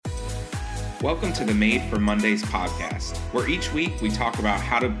Welcome to the Made for Mondays podcast, where each week we talk about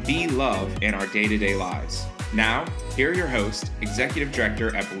how to be love in our day-to-day lives. Now, here are your hosts, Executive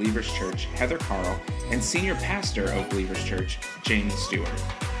Director at Believers Church, Heather Carl, and Senior Pastor of Believers Church, Jamie Stewart.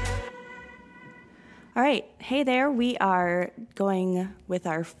 All right. Hey there. We are going with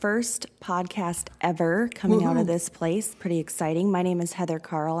our first podcast ever coming out of this place. Pretty exciting. My name is Heather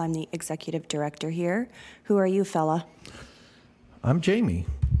Carl. I'm the Executive Director here. Who are you, fella? I'm Jamie.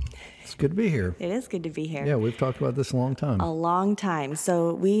 It's good to be here. It is good to be here. Yeah, we've talked about this a long time. A long time.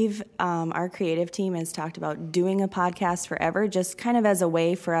 So our creative team has talked about doing a podcast forever, just kind of as a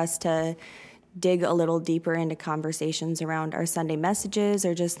way for us to dig a little deeper into conversations around our Sunday messages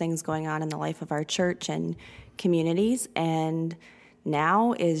or just things going on in the life of our church and communities. And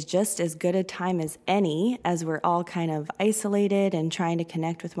now is just as good a time as any, as we're all kind of isolated and trying to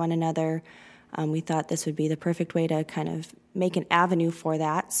connect with one another. We thought this would be the perfect way to kind of make an avenue for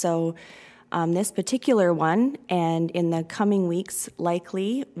that. So this particular one, and in the coming weeks,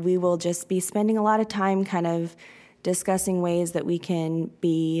 likely, we will just be spending a lot of time kind of discussing ways that we can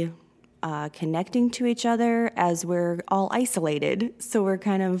be connecting to each other as we're all isolated. So we're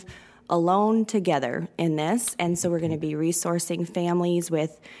kind of alone together in this. And so we're going to be resourcing families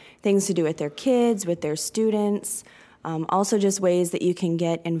with things to do with their kids, with their students, also just ways that you can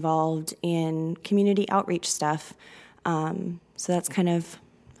get involved in community outreach stuff. So that's kind of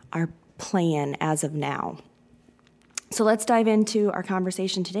our plan as of now. So let's dive into our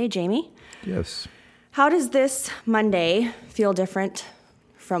conversation today, Jamie. Yes. How does this Monday feel different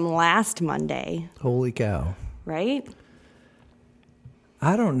from last Monday? Holy cow. Right?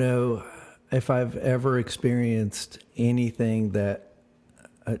 I don't know if I've ever experienced anything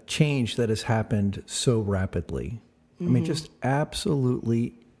a change that has happened so rapidly. I mean, just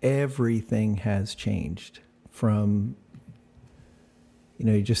absolutely everything has changed from,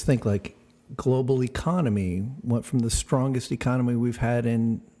 you just think like global economy went from the strongest economy we've had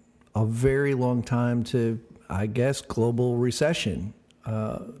in a very long time to, I guess, global recession,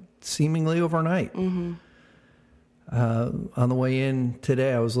 seemingly overnight. On the way in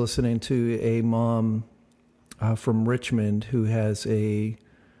today, I was listening to a mom from Richmond who has a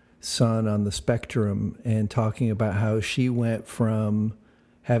son on the spectrum and talking about how she went from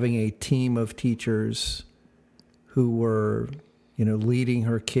having a team of teachers who were, leading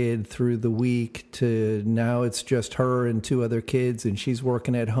her kid through the week to now it's just her and two other kids, and she's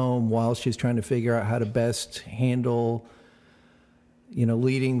working at home while she's trying to figure out how to best handle,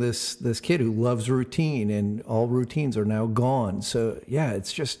 leading this kid who loves routine, and all routines are now gone. So yeah,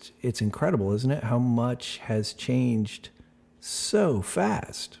 it's incredible, isn't it? How much has changed so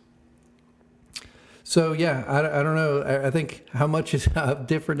fast. So yeah, I don't know. I think how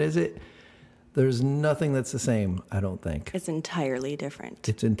different is it? There's nothing that's the same, I don't think. It's entirely different.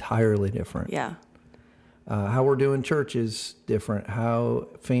 It's entirely different. Yeah. How we're doing church is different. How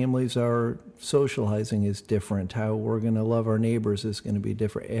families are socializing is different. How we're going to love our neighbors is going to be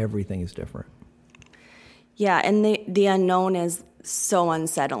different. Everything is different. Yeah, and the unknown is so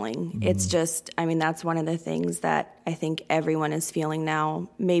unsettling. It's just, that's one of the things that I think everyone is feeling now.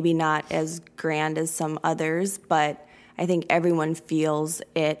 Maybe not as grand as some others, but I think everyone feels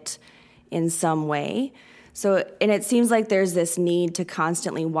it in some way. So, and it seems like there's this need to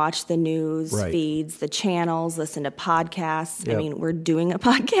constantly watch the news feeds, the channels, listen to podcasts. Yep. We're doing a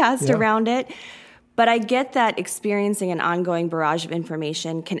podcast around it. But I get that experiencing an ongoing barrage of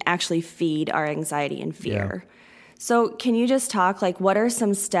information can actually feed our anxiety and fear. Yeah. So can you just talk, what are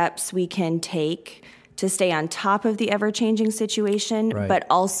some steps we can take to stay on top of the ever-changing situation, but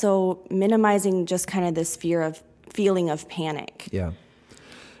also minimizing just kind of this feeling of panic? Yeah.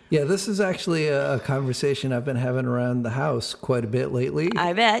 Yeah, this is actually a conversation I've been having around the house quite a bit lately.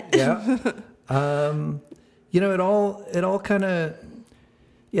 I bet. Yeah. It all kind of,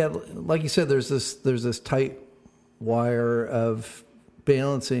 like you said, there's this tight wire of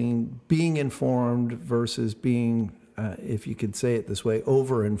balancing being informed versus being, if you could say it this way,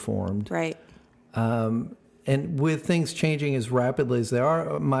 over-informed. Right. And with things changing as rapidly as they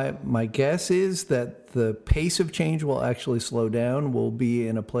are, my guess is that the pace of change will actually slow down. We'll be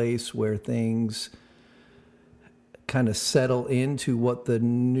in a place where things kind of settle into what the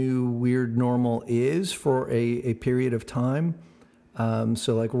new weird normal is for a period of time.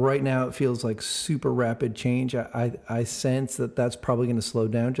 So right now it feels like super rapid change. I sense that that's probably going to slow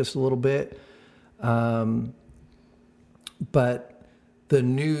down just a little bit. But the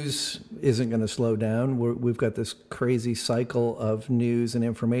news isn't going to slow down. We've got this crazy cycle of news and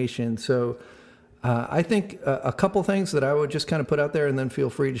information. So I think a couple things that I would just kind of put out there, and then feel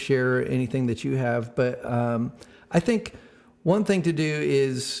free to share anything that you have. But I think one thing to do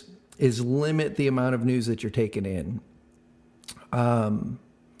is is limit the amount of news that you're taking in.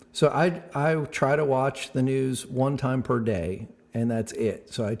 So I try to watch the news one time per day, and that's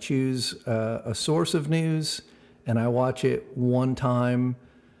it. So I choose a source of news, and I watch it one time,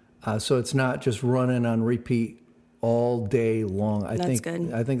 so it's not just running on repeat all day long. I think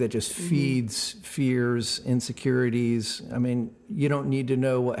that just feeds fears, insecurities. I mean, you don't need to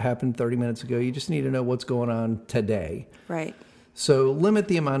know what happened 30 minutes ago. You just need to know what's going on today. Right. So limit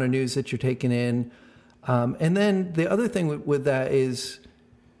the amount of news that you're taking in. And then the other thing with that is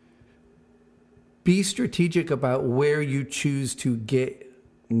be strategic about where you choose to get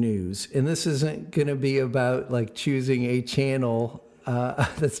news. And this isn't going to be about like choosing a channel.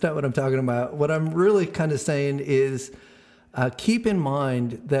 That's not what I'm talking about. What I'm really kind of saying is keep in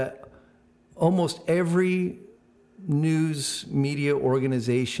mind that almost every news media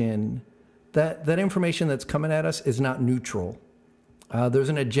organization, that information that's coming at us is not neutral. There's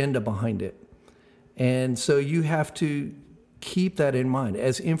an agenda behind it. And so you have to keep that in mind.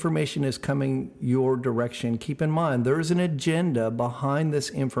 As information is coming your direction, keep in mind there's an agenda behind this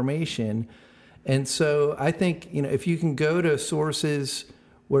information. And so I think, if you can go to sources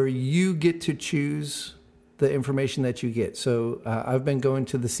where you get to choose the information that you get. So I've been going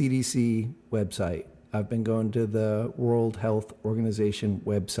to the CDC website. I've been going to the World Health Organization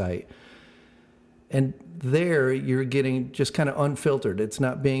website. And there you're getting just kind of unfiltered. It's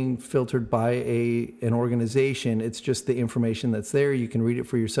not being filtered by an organization. It's just the information that's there. You can read it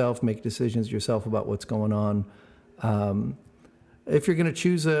for yourself, make decisions yourself about what's going on. If you're going to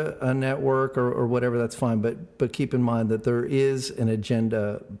choose a network or whatever, that's fine. But keep in mind that there is an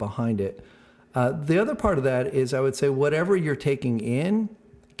agenda behind it. The other part of that is, I would say, whatever you're taking in,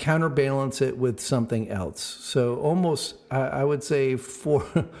 counterbalance it with something else. So almost, I would say 4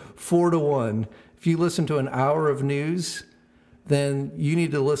 to 1. If you listen to an hour of news, then you need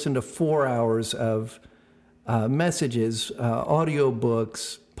to listen to 4 hours of messages,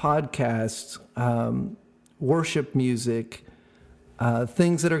 audiobooks, podcasts, worship music,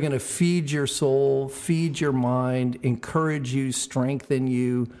 things that are going to feed your soul, feed your mind, encourage you, strengthen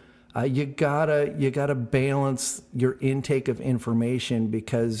you. You gotta balance your intake of information,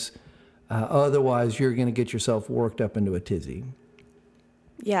 because otherwise you're going to get yourself worked up into a tizzy.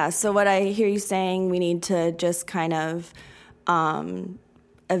 Yeah, so what I hear you saying, we need to just kind of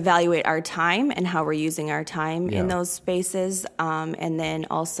evaluate our time and how we're using our time in those spaces, and then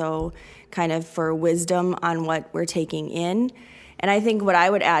also kind of for wisdom on what we're taking in. And I think what I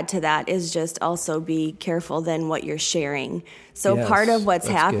would add to that is just also be careful then what you're sharing. So part of what's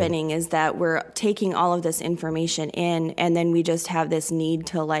happening is that we're taking all of this information in, and then we just have this need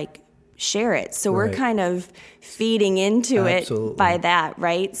to share it. So we're kind of feeding into it by that,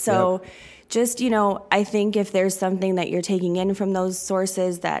 right? So just, I think if there's something that you're taking in from those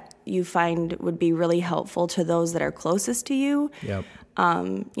sources that you find would be really helpful to those that are closest to you,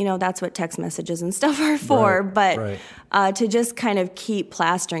 that's what text messages and stuff are for. But to just kind of keep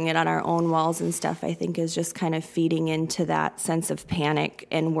plastering it on our own walls and stuff, I think is just kind of feeding into that sense of panic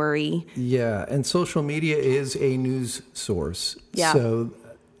and worry. Yeah, and social media is a news source. Yeah. So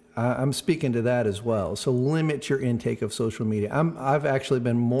I'm speaking to that as well. So limit your intake of social media. I've actually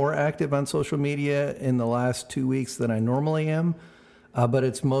been more active on social media in the last 2 weeks than I normally am. But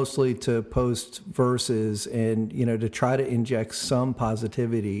it's mostly to post verses and, to try to inject some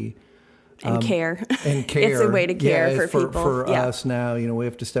positivity. And care. And care. It's a way to care for people. For us now, we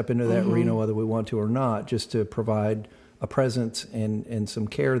have to step into that arena whether we want to or not, just to provide a presence and some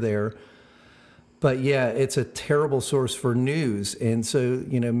care there. But it's a terrible source for news. And so,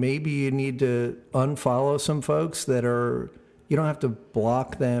 maybe you need to unfollow some folks that are... You don't have to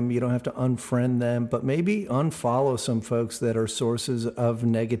block them. You don't have to unfriend them, but maybe unfollow some folks that are sources of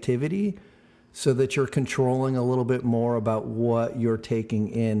negativity, so that you're controlling a little bit more about what you're taking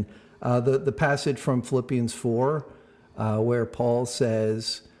in. The passage from Philippians 4, where Paul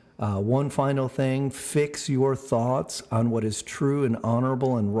says, one final thing, fix your thoughts on what is true and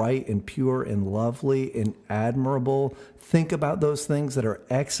honorable and right and pure and lovely and admirable. Think about those things that are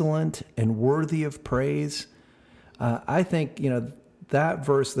excellent and worthy of praise. I think, that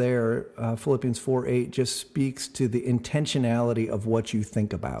verse there, Philippians 4:8, just speaks to the intentionality of what you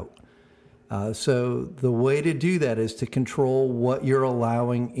think about. So the way to do that is to control what you're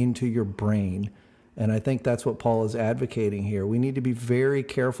allowing into your brain. And I think that's what Paul is advocating here. We need to be very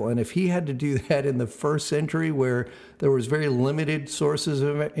careful. And if he had to do that in the first century where there was very limited sources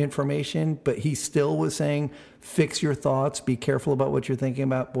of information, but he still was saying, fix your thoughts, be careful about what you're thinking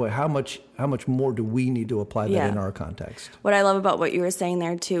about, boy, how much more do we need to apply that in our context? What I love about what you were saying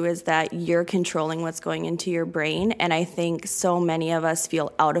there too is that you're controlling what's going into your brain. And I think so many of us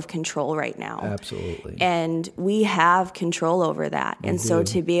feel out of control right now. Absolutely. And we have control over that. So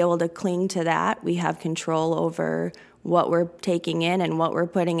to be able to cling to that, we have control over what we're taking in and what we're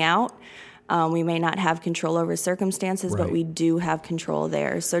putting out. We may not have control over circumstances, but we do have control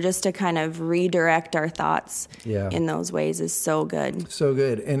there. So just to kind of redirect our thoughts in those ways is so good. So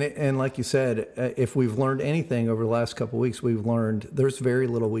good. And like you said, if we've learned anything over the last couple of weeks, we've learned there's very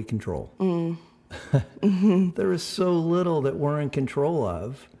little we control. There is so little that we're in control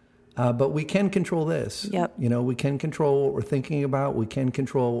of. But we can control this. Yep. You know, we can control what we're thinking about. We can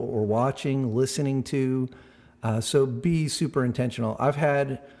control what we're watching, listening to. So be super intentional. I've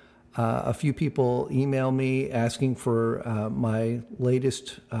had a few people email me asking for my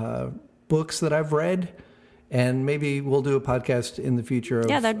latest books that I've read, and maybe we'll do a podcast in the future of,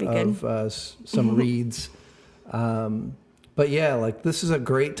 that'd be good. Some reads. But yeah, like this is a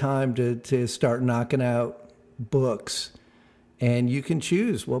great time to start knocking out books, and you can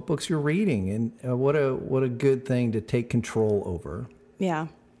choose what books you're reading, and what a good thing to take control over. Yeah.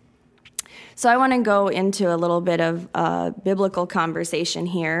 So I want to go into a little bit of biblical conversation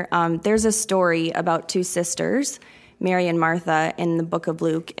here. There's a story about two sisters, Mary and Martha, in the book of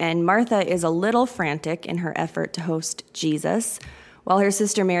Luke. And Martha is a little frantic in her effort to host Jesus, while her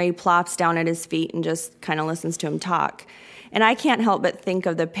sister Mary plops down at his feet and just kind of listens to him talk. And I can't help but think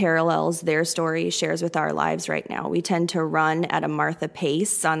of the parallels their story shares with our lives right now. We tend to run at a Martha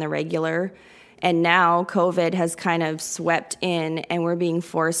pace on the regular. And now COVID has kind of swept in and we're being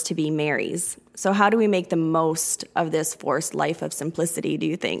forced to be Marys. So how do we make the most of this forced life of simplicity, do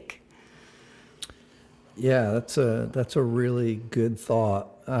you think? Yeah, that's a really good thought.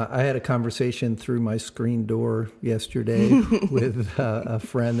 I had a conversation through my screen door yesterday with a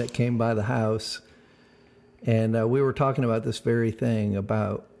friend that came by the house. And we were talking about this very thing,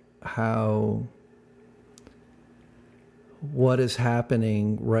 about how what is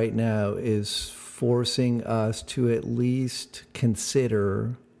happening right now is forcing us to at least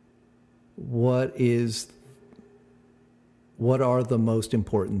consider what are the most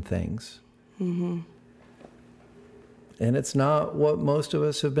important things. Mm-hmm. And it's not what most of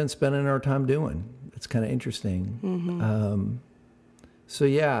us have been spending our time doing. It's kind of interesting. Mm-hmm. So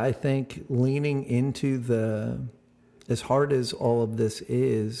yeah, I think leaning into as hard as all of this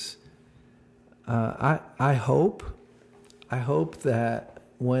is, I hope that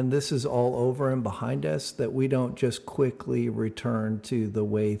when this is all over and behind us, that we don't just quickly return to the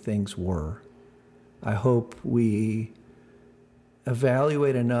way things were. I hope we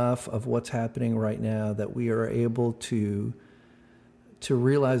evaluate enough of what's happening right now that we are able to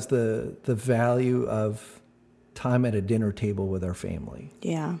realize the value of time at a dinner table with our family.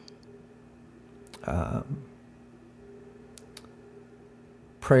 Yeah.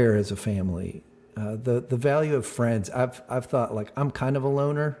 Prayer as a family. The value of friends. I've thought, like, I'm kind of a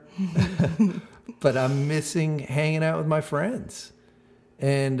loner, but I'm missing hanging out with my friends.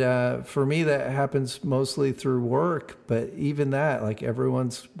 And for me, that happens mostly through work. But even that, like,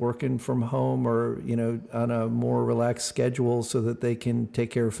 everyone's working from home or, on a more relaxed schedule so that they can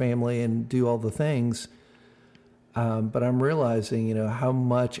take care of family and do all the things. But I'm realizing, how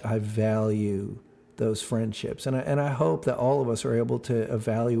much I value those friendships. And I hope that all of us are able to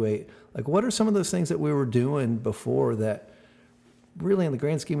evaluate, like, what are some of those things that we were doing before that really in the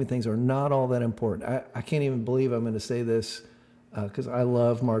grand scheme of things are not all that important. I can't even believe I'm going to say this because I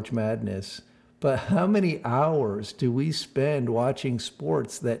love March Madness. But how many hours do we spend watching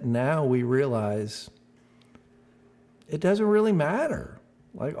sports that now we realize it doesn't really matter?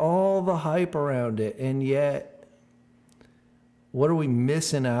 Like, all the hype around it. And yet, what are we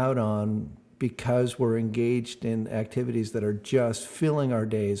missing out on because we're engaged in activities that are just filling our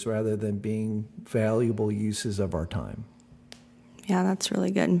days rather than being valuable uses of our time? Yeah, that's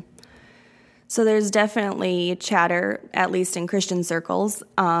really good. So there's definitely chatter, at least in Christian circles,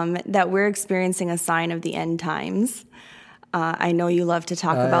 that we're experiencing a sign of the end times. I know you love to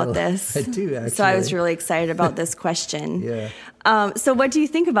talk about this. I do, actually. So I was really excited about this question. Yeah. So what do you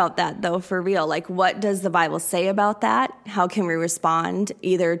think about that, though, for real? Like, what does the Bible say about that? How can we respond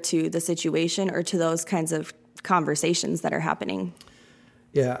either to the situation or to those kinds of conversations that are happening?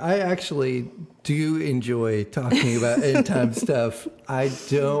 Yeah, I actually do enjoy talking about end time stuff. I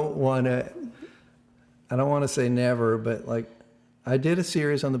don't want to say never, but like, I did a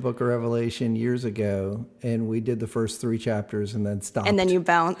series on the book of Revelation years ago, and we did the first 3 chapters and then stopped. And then you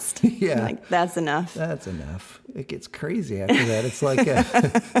bounced. Yeah. Like, that's enough. That's enough. It gets crazy after that. It's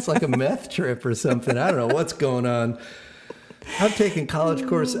like a meth trip or something. I don't know what's going on. I've taken college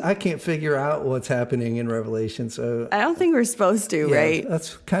courses. I can't figure out what's happening in Revelation. So I don't think we're supposed to, yeah, right?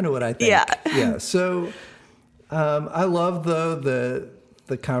 That's kind of what I think. Yeah. Yeah. So I love, though,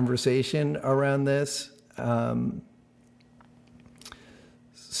 the conversation around this.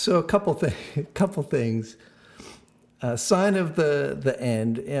 So a couple things. Sign of the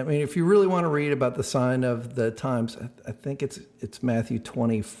end. I mean, if you really want to read about the sign of the times, I think it's Matthew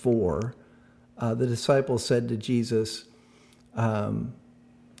 24. The disciples said to Jesus, and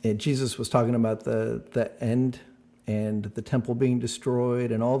Jesus was talking about the end and the temple being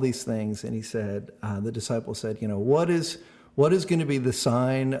destroyed and all these things. And he said, the disciples said, what is going to be the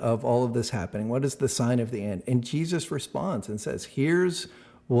sign of all of this happening? What is the sign of the end? And Jesus responds and says, here's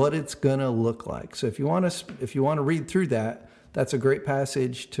what it's going to look like. So if you want to read through that, that's a great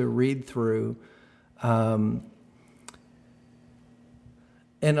passage to read through. And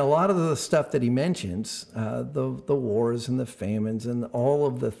a lot of the stuff that he mentions, the wars and the famines and all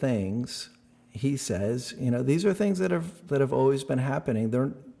of the things, he says, these are things that have always been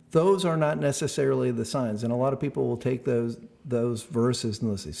happening. Those are not necessarily the signs. And a lot of people will take those verses and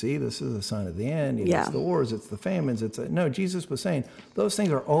they'll say, see, this is a sign of the end. It's the wars, it's the famines. No, Jesus was saying those things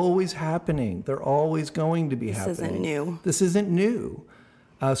are always happening. They're always going to be happening. This isn't new.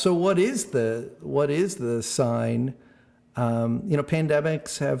 So what is the sign?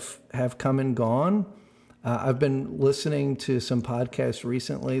 Pandemics have come and gone. I've been listening to some podcasts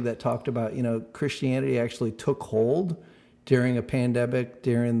recently that talked about, Christianity actually took hold during a pandemic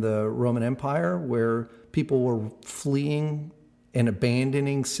during the Roman Empire, where people were fleeing and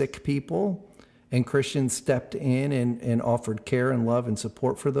abandoning sick people, and Christians stepped in and offered care and love and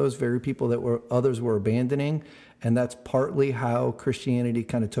support for those very people that others were abandoning. And that's partly how Christianity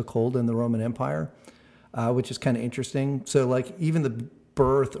kind of took hold in the Roman Empire, which is kind of interesting. So like even the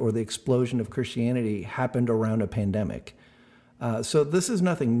birth or the explosion of Christianity happened around a pandemic. So this is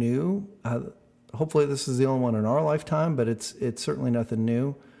nothing new. Hopefully this is the only one in our lifetime, but it's certainly nothing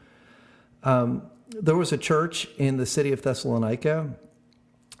new. There was a church in the city of Thessalonica,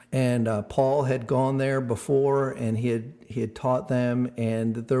 and Paul had gone there before, and he had taught them,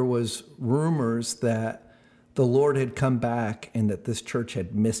 and there was rumors that the Lord had come back and that this church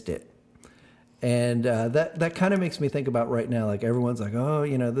had missed it. And that kind of makes me think about right now, like everyone's like, oh,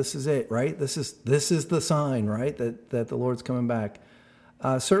 this is it, right? This is the sign, right? That the Lord's coming back.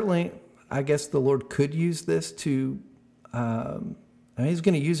 Certainly, I guess the Lord could use this to, he's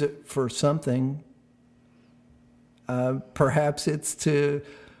going to use it for something. Perhaps it's to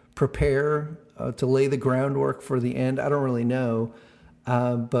prepare, to lay the groundwork for the end. I don't really know.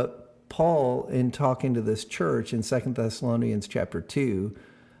 But Paul, in talking to this church in 2 Thessalonians chapter 2,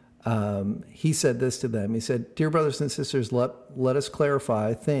 he said this to them. He said, "Dear brothers and sisters, let us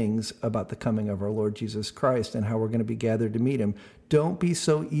clarify things about the coming of our Lord Jesus Christ and how we're going to be gathered to meet him. Don't be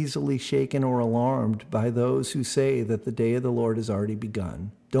so easily shaken or alarmed by those who say that the day of the Lord has already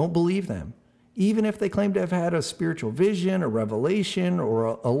begun. Don't believe them. Even if they claim to have had a spiritual vision, a revelation,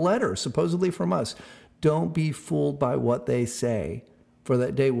 or a letter supposedly from us, don't be fooled by what they say. For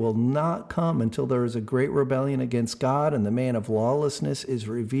that day will not come until there is a great rebellion against God, and the man of lawlessness is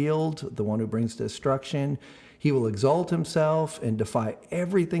revealed, the one who brings destruction. He will exalt himself and defy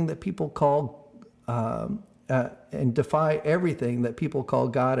everything that people call God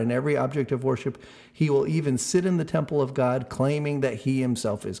and every object of worship. He will even sit in the temple of God, claiming that he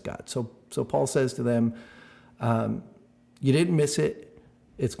himself is God." So Paul says to them, you didn't miss it.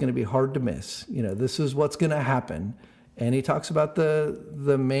 It's going to be hard to miss. This is what's going to happen. And he talks about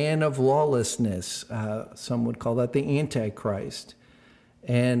the man of lawlessness. Some would call that the Antichrist.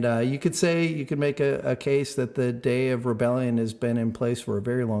 And you could make a case that the day of rebellion has been in place for a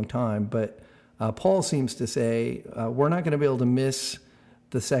very long time. But Paul seems to say we're not going to be able to miss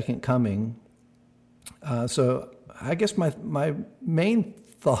the second coming. So I guess my main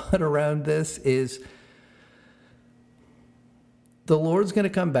thought around this is the Lord's going to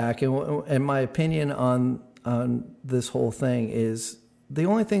come back. And my opinion on this whole thing is the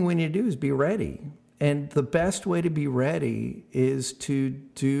only thing we need to do is be ready. And the best way to be ready is to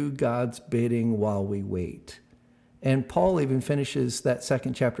do God's bidding while we wait. And Paul even finishes that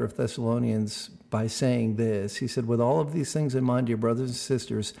second chapter of Thessalonians by saying this. He said, "With all of these things in mind, dear brothers and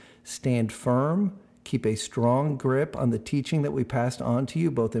sisters, stand firm, keep a strong grip on the teaching that we passed on to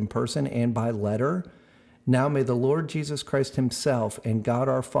you, both in person and by letter. Now may the Lord Jesus Christ himself and God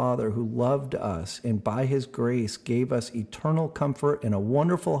our Father, who loved us and by his grace gave us eternal comfort and a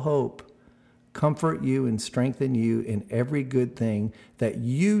wonderful hope, comfort you and strengthen you in every good thing that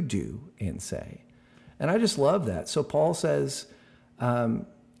you do and say. And I just love that. So Paul says,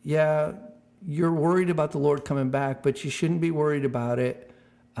 yeah, you're worried about the Lord coming back, but you shouldn't be worried about it.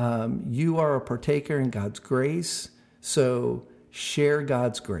 You are a partaker in God's grace, so share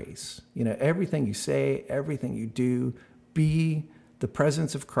God's grace. Everything you say, everything you do, be the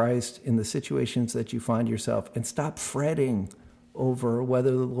presence of Christ in the situations that you find yourself, and stop fretting over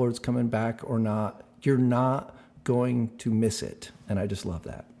whether the Lord's coming back or not. You're not going to miss it. And I just love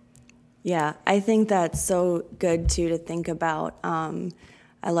that. Yeah, I think that's so good too to think about.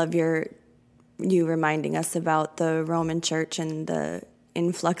 I love you reminding us about the Roman Church and the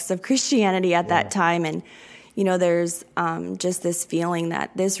influx of Christianity at that time. And, there's just this feeling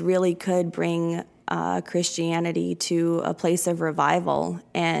that this really could bring Christianity to a place of revival,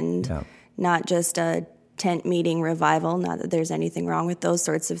 and not just a tent meeting revival, not that there's anything wrong with those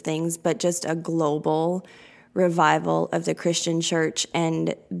sorts of things, but just a global revival of the Christian church.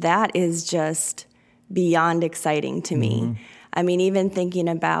 And that is just beyond exciting to me. I mean, even thinking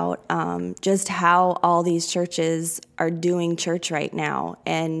about just how all these churches are doing church right now.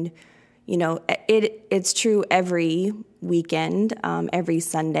 And, it's true every weekend, every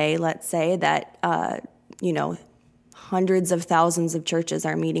Sunday, let's say, that, hundreds of thousands of churches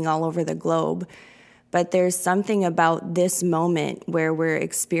are meeting all over the globe. But there's something about this moment where we're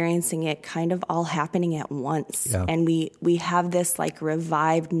experiencing it kind of all happening at once. Yeah. And we have this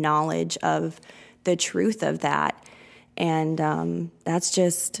revived knowledge of the truth of that. And that's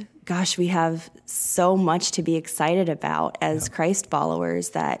just, gosh, we have so much to be excited about as Christ followers,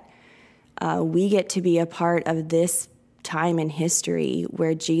 that we get to be a part of this time in history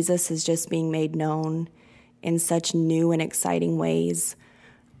where Jesus is just being made known in such new and exciting ways.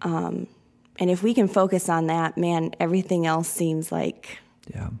 And if we can focus on that, man, everything else seems like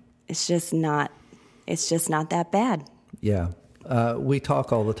it's just not that bad. Yeah. We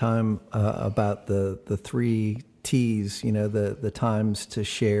talk all the time about the 3 T's, the times to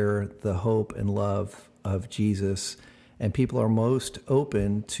share the hope and love of Jesus. And people are most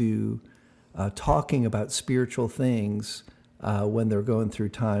open to talking about spiritual things when they're going through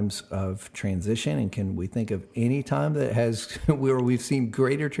times of transition. And can we think of any time that where we've seen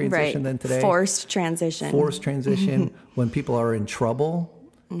greater transition than today? Forced transition. When people are in trouble,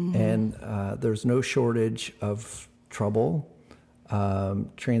 and there's no shortage of trouble,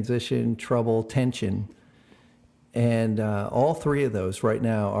 transition, trouble, tension. And all 3 of those right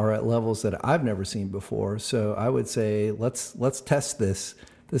now are at levels that I've never seen before. So I would say let's test this.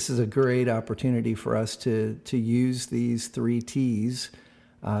 This is a great opportunity for us to use these 3 T's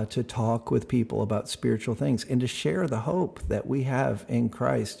to talk with people about spiritual things and to share the hope that we have in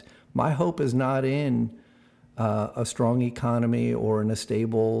Christ. My hope is not in a strong economy or in a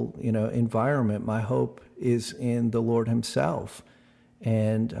stable, environment. My hope is in the Lord himself.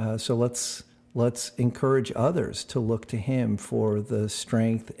 And so let's encourage others to look to him for the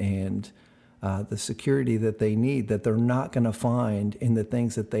strength and the security that they need, that they're not going to find in the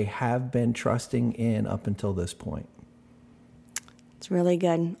things that they have been trusting in up until this point. It's really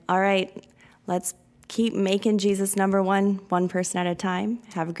good. All right, let's keep making Jesus number one person at a time.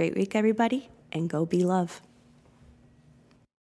 Have a great week, everybody, and go be love.